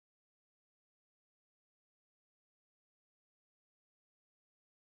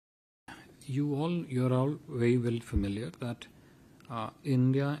you're all very well familiar that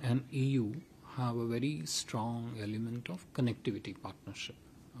India and EU have a very strong element of connectivity partnership.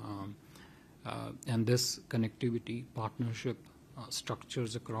 And this connectivity partnership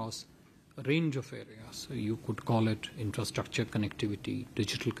structures across a range of areas. So you could call it infrastructure connectivity,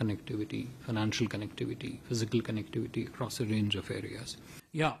 digital connectivity, financial connectivity, physical connectivity across a range of areas.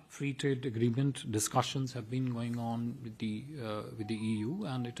 Yeah, free trade agreement discussions have been going on with the EU,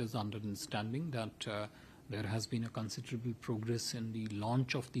 and it is under understanding that there has been a considerable progress in the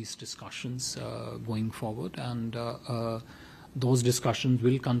launch of these discussions going forward, and those discussions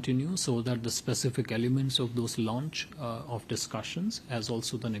will continue so that the specific elements of those launch of discussions, as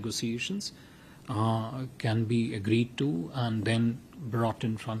also the negotiations, can be agreed to and then brought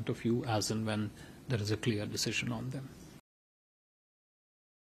in front of you as and when there is a clear decision on them.